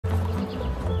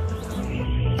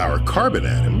Our carbon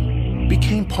atom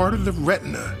became part of the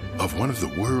retina of one of the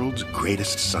world's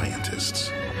greatest scientists.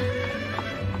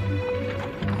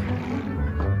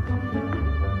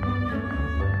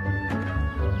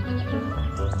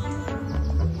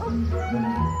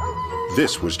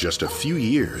 This was just a few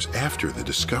years after the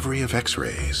discovery of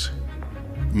X-rays.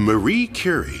 Marie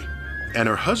Curie and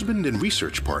her husband and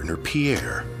research partner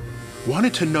Pierre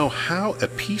wanted to know how a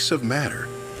piece of matter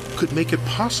could make it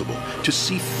possible to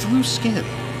see through skin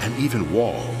and even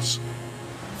walls.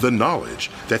 The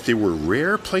knowledge that there were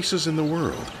rare places in the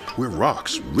world where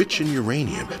rocks rich in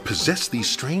uranium possessed these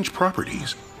strange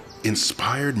properties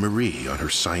inspired Marie on her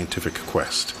scientific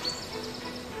quest.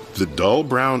 The dull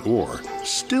brown ore,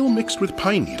 still mixed with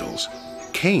pine needles,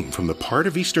 came from the part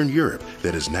of Eastern Europe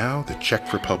that is now the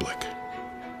Czech Republic.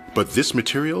 But this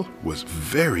material was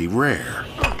very rare,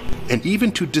 and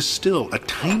even to distill a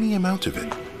tiny amount of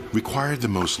it required the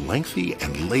most lengthy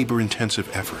and labor-intensive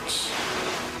efforts.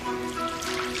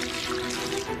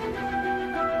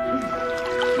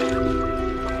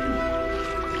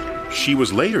 She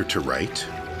was later to write,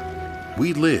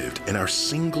 "We lived in our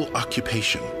single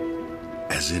occupation,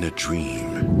 as in a dream."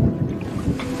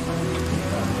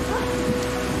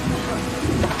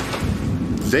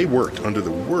 They worked under the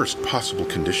worst possible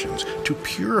conditions to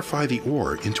purify the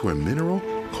ore into a mineral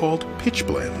called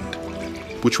pitchblende,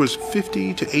 which was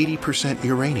 50 to 80%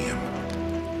 uranium.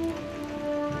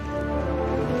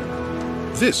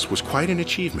 This was quite an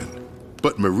achievement,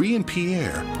 but Marie and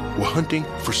Pierre were hunting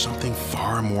for something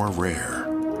far more rare.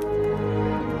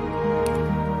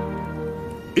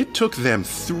 It took them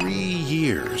 3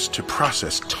 years to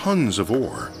process tons of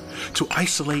ore to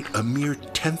isolate a mere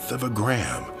 1/10 of a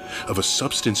gram of a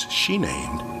substance she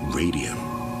named radium.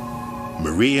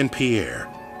 Marie and Pierre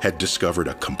had discovered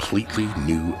a completely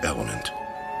new element.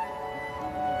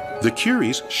 The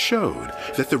Curies showed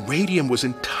that the radium was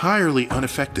entirely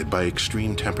unaffected by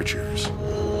extreme temperatures.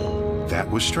 That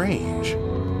was strange.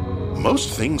 Most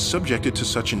things subjected to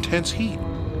such intense heat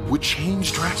would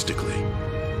change drastically.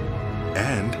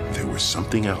 And there was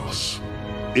something else.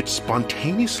 It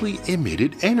spontaneously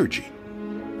emitted energy,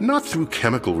 not through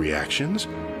chemical reactions,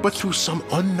 but through some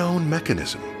unknown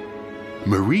mechanism.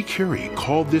 Marie Curie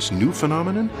called this new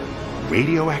phenomenon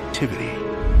radioactivity.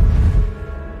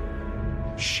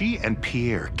 She and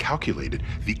Pierre calculated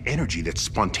the energy that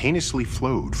spontaneously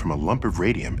flowed from a lump of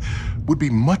radium would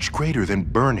be much greater than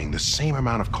burning the same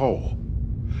amount of coal.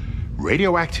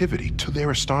 Radioactivity, to their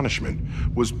astonishment,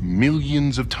 was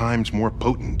millions of times more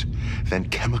potent than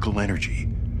chemical energy.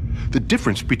 The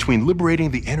difference between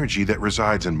liberating the energy that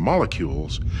resides in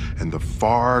molecules and the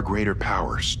far greater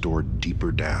power stored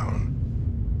deeper down.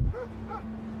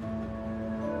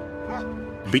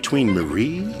 Between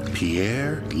Marie,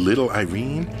 Pierre, little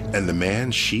Irene, and the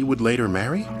man she would later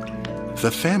marry, the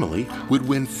family would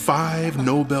win 5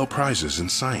 Nobel Prizes in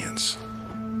science.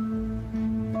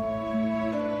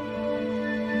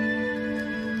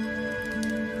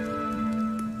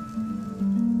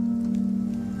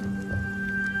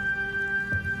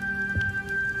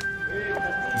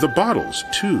 The bottles,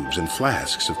 tubes, and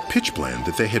flasks of pitchblende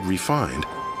that they had refined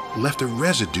left a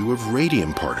residue of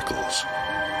radium particles.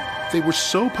 They were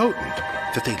so potent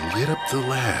that they lit up the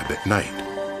lab at night.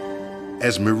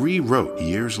 As Marie wrote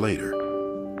years later,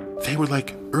 they were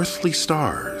like earthly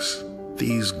stars,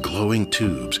 these glowing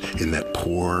tubes in that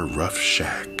poor, rough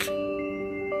shack.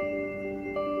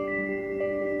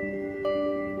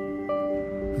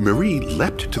 Marie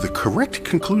leapt to the correct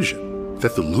conclusion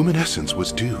that the luminescence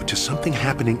was due to something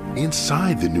happening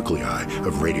inside the nuclei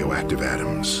of radioactive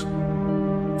atoms.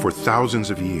 For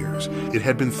thousands of years, it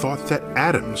had been thought that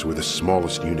atoms were the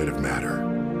smallest unit of matter.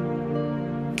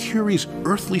 Curie's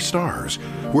earthly stars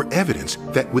were evidence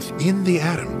that within the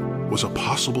atom was a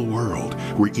possible world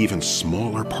where even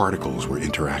smaller particles were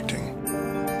interacting.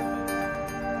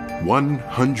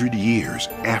 100 years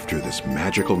after this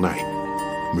magical night,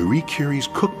 Marie Curie's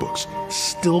cookbooks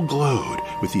still glowed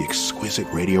with the exquisite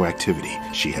radioactivity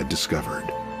she had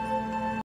discovered.